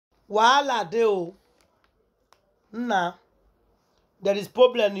Wahala dey o. Nah, there is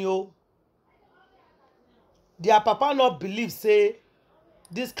problem yo. Their papa not believe say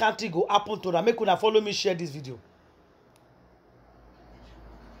this country go happen to them. Make una follow me share this video.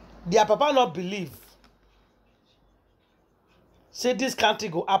 Their papa not believe say this country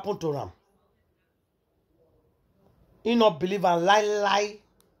go happen to them. He not believe and lie.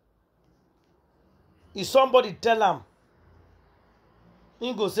 If somebody tell him,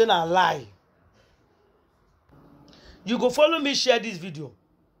 he go say na lie. You go follow me share this video.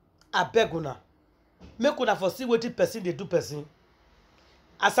 I beg una. Make una for see wetin person dey do person.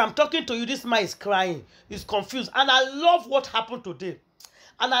 As I'm talking to you, this man is crying. He's confused. And I love what happened today.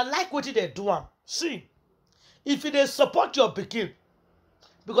 And I like what they do. See, if you dey support your pikin,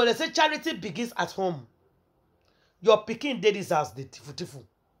 because they say charity begins at home. Your pikin dey this house, they tifu.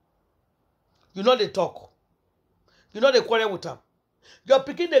 You know they talk. You know they quarrel with them. Your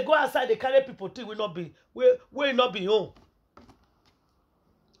pikin they go outside, they carry people till will not be home.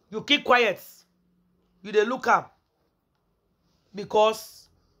 You keep quiet. You dey look up. Because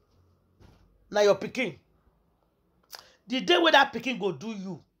now your pikin. The day where that pikin go do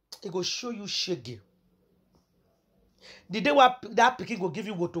you, it go show you shaggy. The day where that pikin go give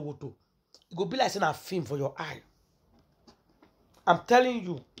you woto, it go be like saying a film for your eye. I'm telling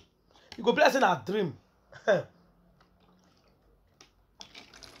you, it go be like saying a dream.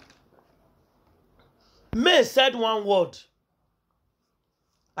 May said one word,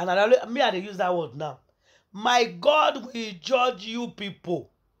 and I use that word now. My God will judge you people.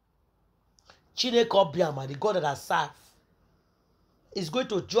 𝗕𝗕𝗃𝗹𝗲𝘀𝗀𝗲𝗃, the God that I serve, is going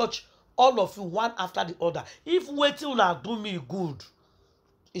to judge all of you one after the other. If waiting una do me good,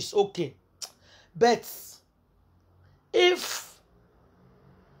 it's okay. But if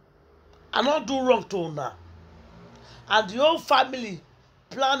I not do wrong to una, and the whole family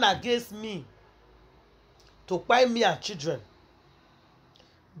plan against me to buy me and children,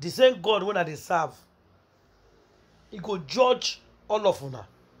 the same God when I serve, he go judge all of una.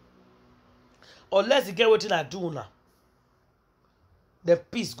 Unless you get what I do una, the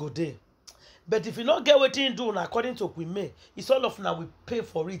peace go there. But if you not get what you do una, according to 𝗕𝗲𝗃, it's all of una will pay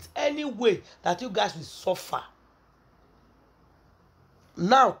for it any way that you guys will suffer.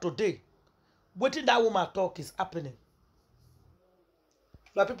 Now today, what that woman talk is happening.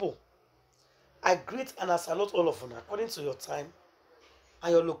 My people, I greet and I salute all of you according to your time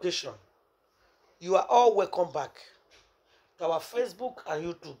and your location. You are all welcome back to our Facebook and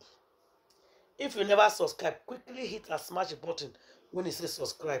YouTube. If you never subscribe, quickly hit and smash the button when it says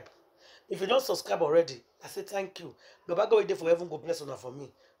subscribe. If you don't subscribe already, I say thank you. Baba God there for heaven, go bless una for me.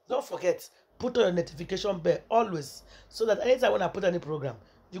 Don't forget, put on your notification bell always, so that anytime when I put any program,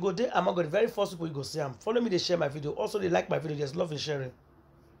 you go there, I'm going the very first people you go see them. Follow me, they share my video. Also, they like my video. Just love and sharing.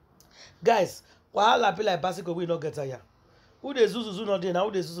 Guys, wahala be like bicycle we not get tired. Who they zuzu not there now?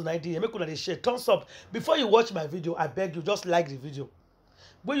 Who they zuzu not there? Make una they share. Thumbs up. Before you watch my video, I beg you, just like the video.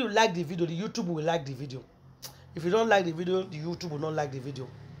 When you like the video, the YouTube will like the video. If you don't like the video, the YouTube will not like the video.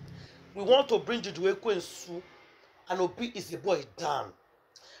 We want to bring Judy and Opi is a boy down.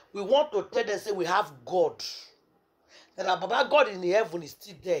 We want to tell them say we have God. That our Baba God in the heaven is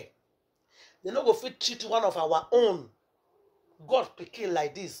still there. They not go fit cheat one of our own. God picking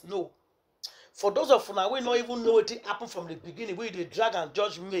like this. No. For those of you now, we don't even know what happened from the beginning. We they drag and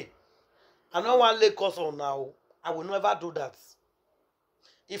judge me. I don't want to lay cause on now. I will never do that.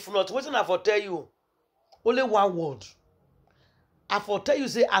 If not, waiting I for tell you only one word. I for tell you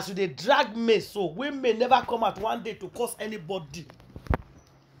say as you they drag me, so we may never come out one day to cause anybody.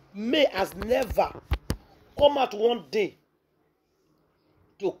 May has never come out one day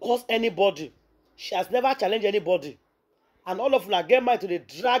to cause anybody. She has never challenged anybody. And all of them get mind to they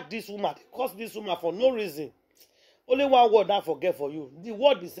drag this woman, they cause this woman for no reason. Only one word I forget for you. The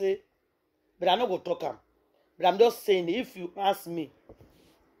word we say, but I'm not going to talk am. But I'm just saying, if you ask me,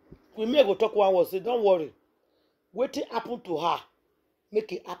 we may go talk one word, say, don't worry. What happened to her,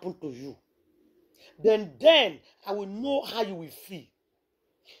 make it happen to you. Then I will know how you will feel.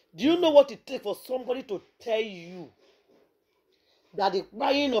 Do you know what it takes for somebody to tell you that the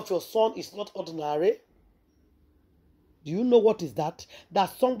crying of your son is not ordinary? Do you know what is that?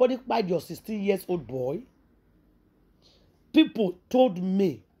 That somebody cried your 16 years old boy? People told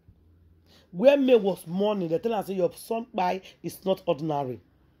me, when May was mourning, they tell us your son cry is not ordinary.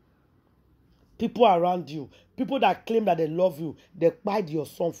 People around you, people that claim that they love you, they cried your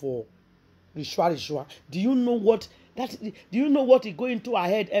son for ritual. Do you know what do you know what is going into her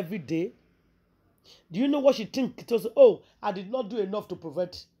head every day? Do you know what she thinks? It was, oh, I did not do enough to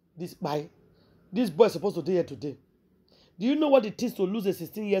prevent this by this boy is supposed to be here today. Do you know what it is to lose a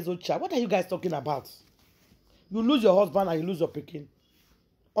 16-year-old child? What are you guys talking about? You lose your husband and you lose your pikin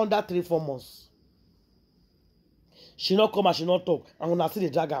under 3-4 months. She not come and she not talk. And when I see the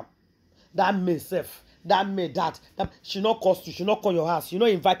drag am, that may self, that may that she not cost you, she not call your house. She not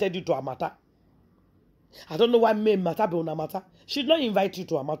invited you to her matter. I don't know why may matter be on her matter. She not invite you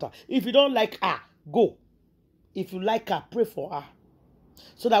to her matter. If you don't like her, go. If you like her, pray for her.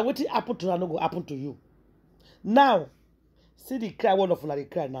 So that what happen to her no go happen to you. Now, see the cry, one of them they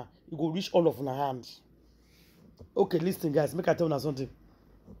cry now. You go reach all of them hands. Okay, listen, guys. Make I tell you something.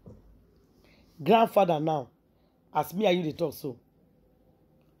 Grandfather now, as me and you they talk so.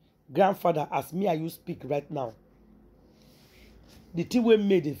 Grandfather, as me and you speak right now. The thing we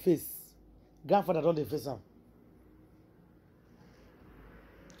made the face. Grandfather don't the face am.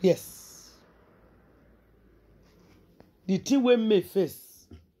 Yes. The thing we made face.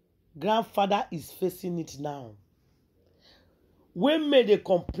 Grandfather is facing it now. When made a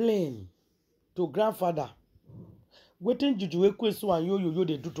complaint to grandfather, waiting Judy 𝗕𝗲𝗀𝗀𝗀𝗧 and yo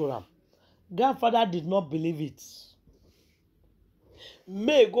they do to him. Grandfather did not believe it.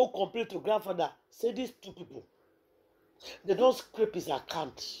 May go complain to grandfather, say these two people, they don't scrape his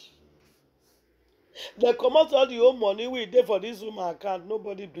account. They come out all the old money we did for this woman account.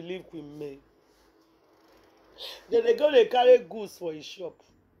 Nobody believe Queen May. Then they go they carry goods for his shop.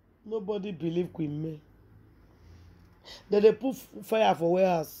 Nobody believe Queen May. Then they put fire for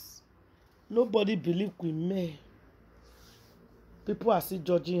warehouse. Nobody believe Queen May. People are still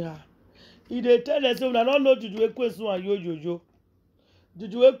judging her. If they tell themselves, I don't know Judy 𝗕𝗲𝗀𝗀𝗀𝗧 and yo.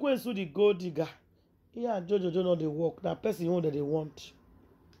 Judy 𝗕𝗲𝗀𝗀𝗀𝗀 the gold digger. Yeah, Jojo know they work. That person who that they want.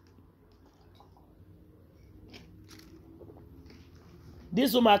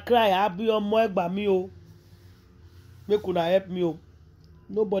 This woman cry, I be on more by me. Oh. Make una help me. Oh.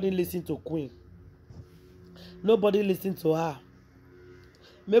 Nobody listen to Queen. Nobody listen to her.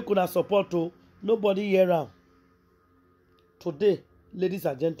 Make una support. Oh. Nobody hear her. Today, ladies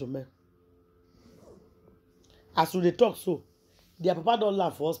and gentlemen, as we talk so, their papa don't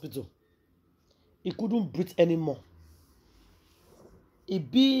land for hospital. He couldn't breathe anymore. He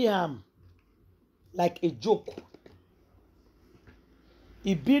beat him like a joke.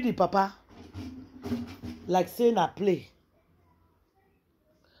 He beat the papa like saying a play.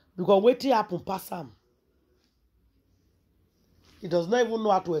 Because waiting happen pass him. He does not even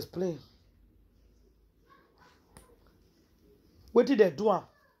know how to explain. What did they do?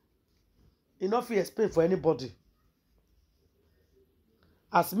 Enough to explain for anybody.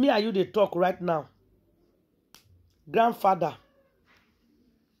 As me and you they talk right now, grandfather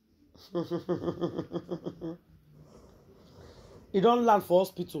he don't land for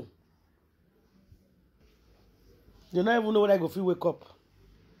hospital. You don't even know whether I go feel wake up.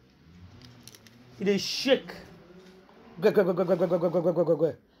 He dey shake.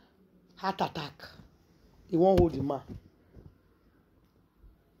 Heart attack. He won't hold the man.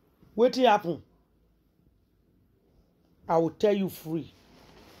 Wetin happen? I will tell you free.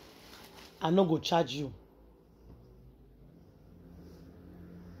 I no go charge you.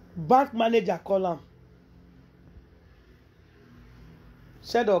 Bank manager call him.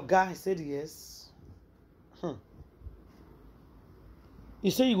 Said Oga, he said yes. He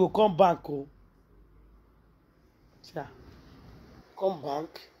said you go come bank. Oh. Yeah. Come bank.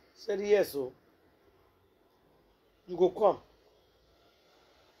 Said yes. Oh. You go come.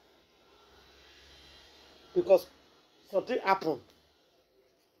 Because something happened.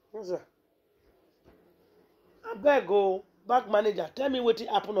 I beg go, bank manager, tell me what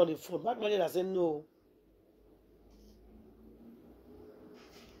happened on the phone. Bank manager said no.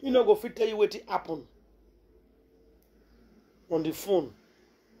 You know go fit tell you what happened on the phone.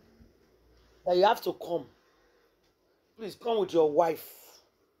 That you have to come. Please come with your wife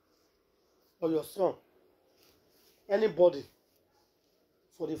or your son. Anybody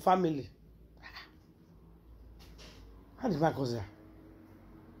for the family. How did man go there?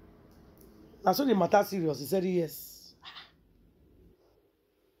 And so the matter serious. He said yes.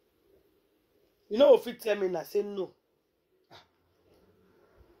 You know if he tell me and I say no.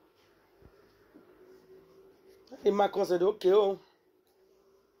 The man said okay. Oh,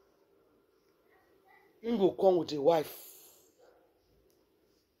 you go come with your wife.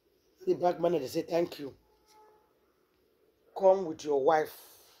 The bank manager say thank you. Come with your wife.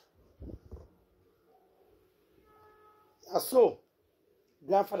 And so,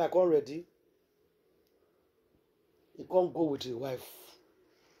 grandfather come ready. He can't go with his wife.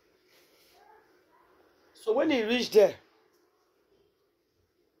 So when he reached there,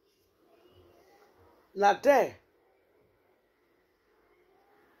 not there,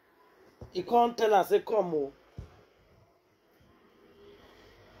 he can't tell her, say, come, oh.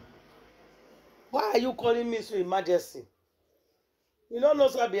 Why are you calling me so emergency? You don't know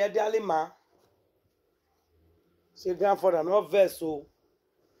so be a darling man. Say grandfather, no verse, so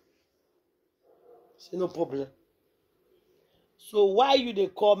say no problem. So why you they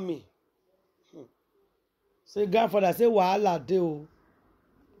call me? Say grandfather, say wahala dey o.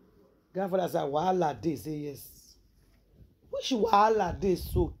 Grandfather say wahala dey. Say yes. Which wahala dey?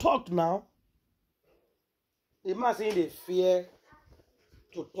 So talk now. The man saying they fear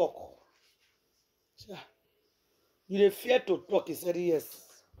to talk. You dey fear to talk. He said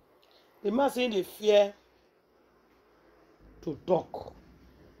yes. The man saying they fear to talk.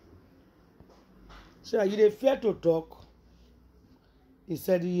 So you dey fear to talk. He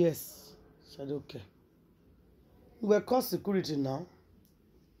said yes. He said okay. We will call security now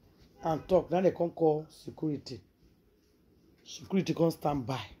and talk. Now they can't call security. Security can't stand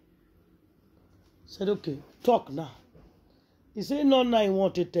by. Said okay, talk now. He said no, now he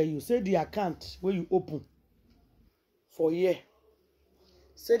want to tell you. Say the account where you open for a year.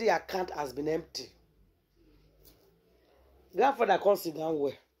 Say the account has been empty. Grandfather can't sit down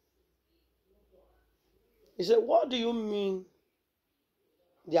well. He said, what do you mean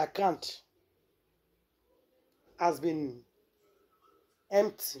the account has been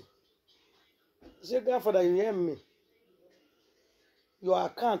empty? He said, grandfather, you hear me? Your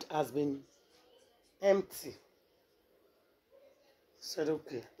account has been empty. He said,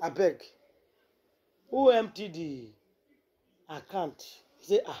 okay, I beg. Who emptied the account? He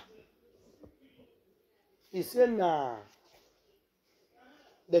said, ah. He said, nah.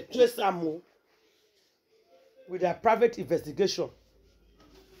 The trace ammo with their private investigation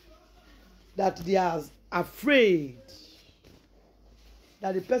that they are afraid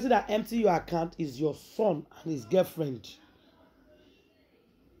that the person that empty your account is your son and his girlfriend.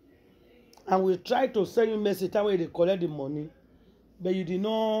 And we try to send you message time when they collect the money, but you did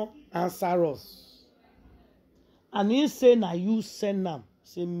not answer us. And he say, now you send them,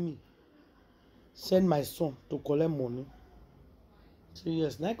 say me, send my son to collect money. So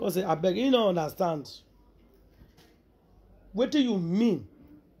yes, like I say, I beg, you don't understand. What do you mean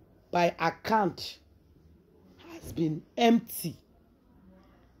by account has been empty?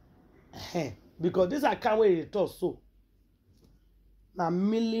 Because this account where you talk so, now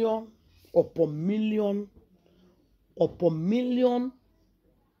million upon million upon million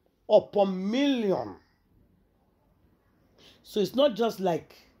upon million. So it's not just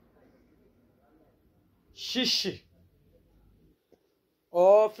like shishi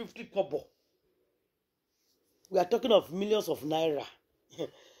or 50 kobo. We are talking of millions of naira.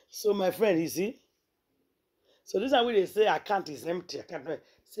 So my friend, you see? So this is why they say account is empty. I can't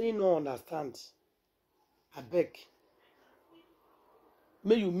say you no understand. I beg.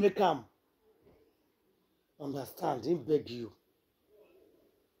 May you make him understand. He beg you.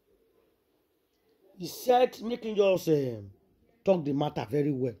 He said, making just talk the matter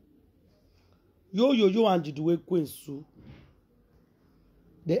very well. Yo and 𝗦𝘁𝗕𝗹𝗲𝗀𝘀.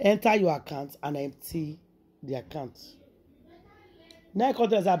 They enter your account and empty the account. Now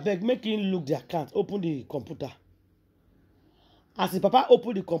contest, I beg, make him look the account, open the computer. As the papa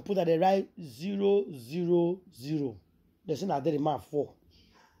open the computer, they write 000. They say that the man 4.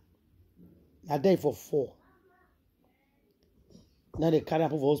 Now there for 4. Now they carry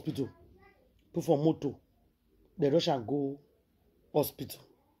him for hospital. Put for motor. They rush and go hospital.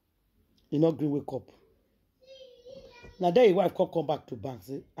 He not green wake up. Now there his wife come back to bank.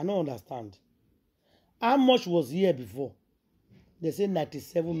 Say, I don't understand. How much was here before? They say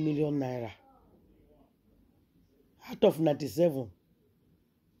 97 million naira. Out of 97,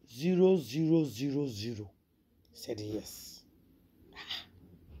 0000. Said yes.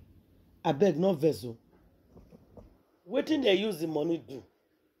 I beg no vessel. Waiting they use the money do.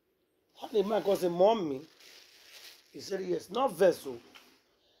 How the man goes say, mommy? He said yes, no vessel.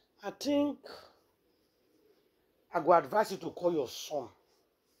 I think I go advise you to call your son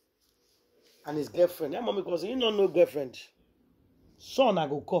and his girlfriend. That mommy goes, you don't know girlfriend. Son, I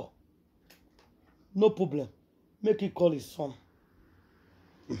go call. No problem. Make he call his son.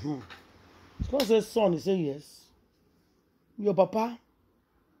 Son say son, he say yes. Your papa,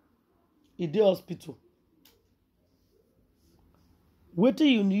 he dey hospital. Wait till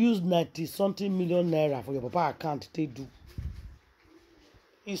you use 90-something million naira for your papa account they do.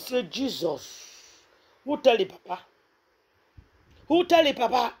 He said, Jesus. Who tell the papa? Who tell the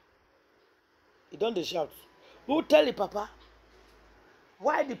papa? He don't dey shout. Who tell the papa?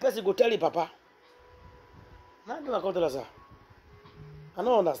 Why the person go tell the papa? Now do I come tell us, sir? I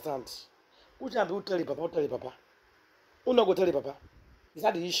don't understand. Which time people tell the papa? Who tell the papa? Who not go tell the papa? Is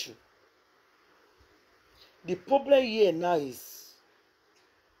that the issue? The problem here now is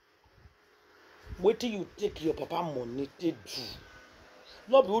Wetin you take your papa money take do?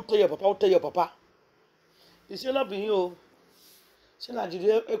 No be who tell your papa, who tell your papa. You say not be you. Say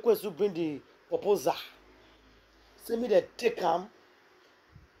Nigeria equals to bring the proposal. Say me they take am,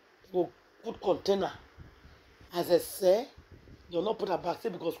 go put container. As I say, they'll not put her back. Say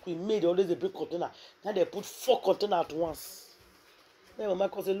because Queen May, they always they bring container. Now they put 4 containers at once. Then my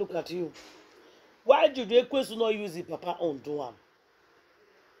Michael say, look at you. Why do the equals not use the papa own do one?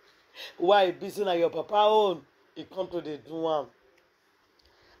 Why busy na your papa own? He come to the do one.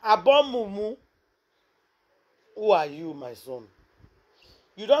 Abon mumu. Who are you, my son?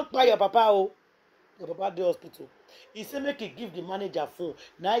 You don't buy your papa, oh. Your papa the hospital. He say make he give the manager phone.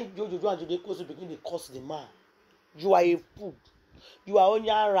 Now you and the equals begin to cost the man. You are a fool. You are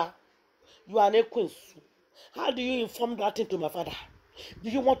onyara. You are an ekwensu. How do you inform that thing to my father? Do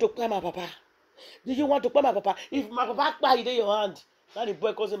you want to cry my papa? Do you want to cry my papa? If my papa cry in your hand, now the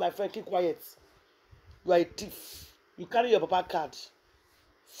boy calls him, my friend, keep quiet. You are a thief. You carry your papa card,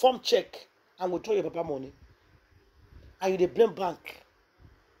 form check, and withdraw your papa money. And you dey blame bank.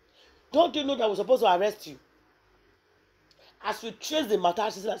 Don't you know that we're supposed to arrest you? As we trace the matter,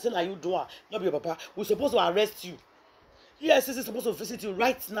 she said, "Are you doing? Not your papa. We're supposed to arrest you. Yes, this is supposed to visit you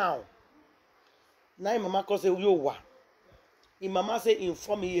right now." Now, mama calls say, "Yo, wa." In mama say,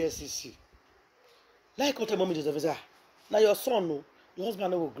 "Inform ESCC." Like what mommy just say, now your son, no, your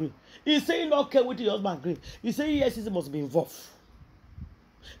husband will agree. He say he not care with your husband agree. He say ESCC must be involved.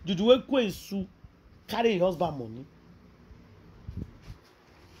 Did you go and sue, carry your husband money?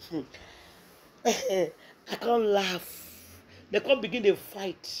 I can't laugh. They can't begin to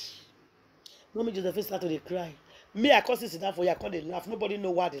fight. Mommy Josephine started to cry. Me, I can't sit down for you. I can't laugh. Nobody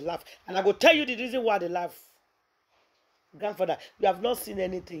know why they laugh. And I go tell you the reason why they laugh. Grandfather, you have not seen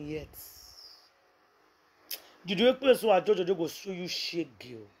anything yet. Did you explain so Jojo go show you shit,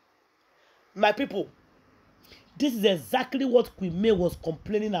 girl? My people, this is exactly what Queen May was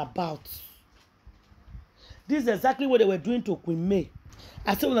complaining about. This is exactly what they were doing to Queen May.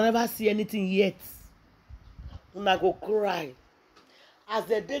 I said, we'll never see anything yet. When I go cry. As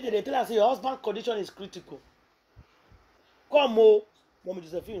the day they tell us, your husband's condition is critical. Come on, Mommy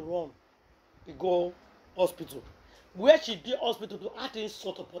Josephine run. He go hospital. Where she did hospital to add any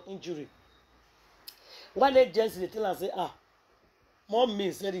sort of injury. One agency they tell us, say,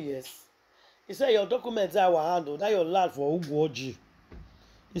 Mommy said yes. He said, your documents are our handle. That your land for Ugoji.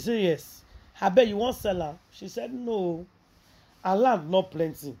 He said, yes. I bet you won't sell her. She said, no. Her land not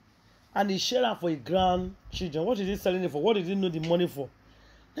plenty. And he shared her for his grandchildren. What is he selling it for? What did he know the money for?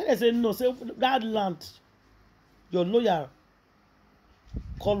 Then they said, no. Say, that land, your lawyer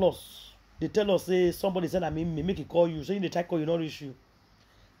call us. They tell us, say, somebody said, I mean, me make it call you. So in the try call you, not reach you.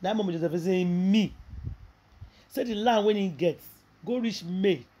 That moment, Joseph saying, me. Say the land when he gets, go reach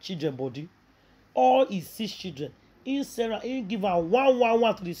May children body. All his 6 children. In Sarah, he give her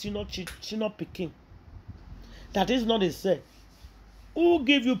 111 to the senior picking. That is not a say. Who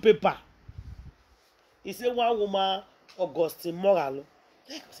give you paper? He said one woman, Augustine Moralo.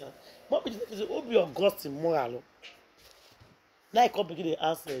 Who be Augustine Moralo? Now I come begin to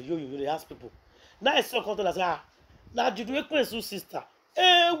answer you they ask people. Now I saw content and say, now Judy Ekwensu sister.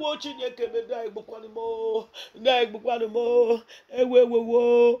 Watching the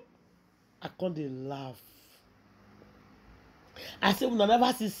I can't laugh. I said, we'll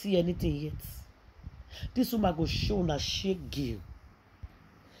never see anything yet. This woman go show na shake give.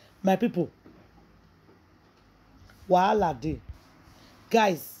 My people, wahala dey.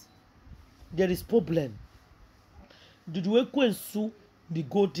 Guys, there is problem. Did we go and sue the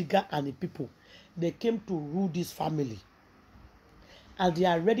gold digger and the people? They came to rule this family. And they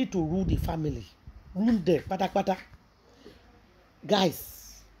are ready to rule the family. Rule them, pata.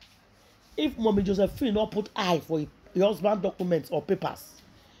 Guys, if Mommy Josephine not put eye for your husband documents or papers,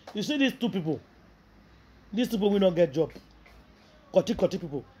 you see these two people will not get job. Koti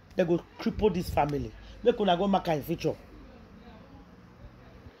people, they go cripple this family. They could not go make in future.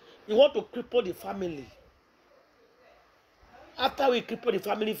 You want to cripple the family. After we cripple the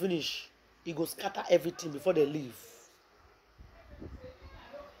family finish, he go scatter everything before they leave.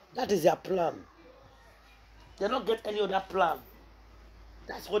 That is their plan. They don't get any other plan.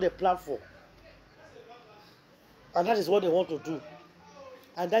 That's what they plan for. And that is what they want to do.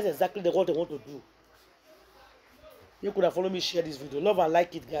 And that's exactly what they want to do. You could have followed me, share this video. Love and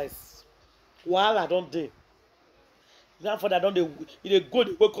like it, guys. While I don't do. Grandfather don't do. He go,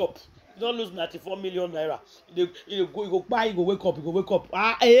 they wake up. You don't lose 94 million naira. You go buy, you go wake up, you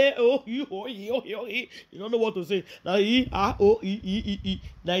don't know what to say. Now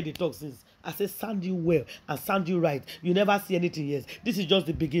now they talk since. I say sound you well and sound you right. You never see anything yet. This is just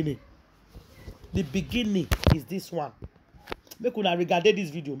the beginning. The beginning is this one. Make una regard this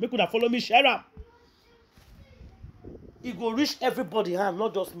video. Make una follow me, share am. It go reach everybody hand,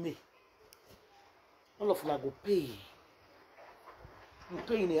 not just me. All of una go pay. You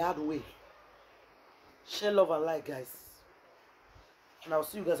pay in a hard way. Share, love, and like, guys. And I'll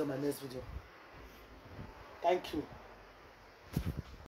see you guys on my next video. Thank you.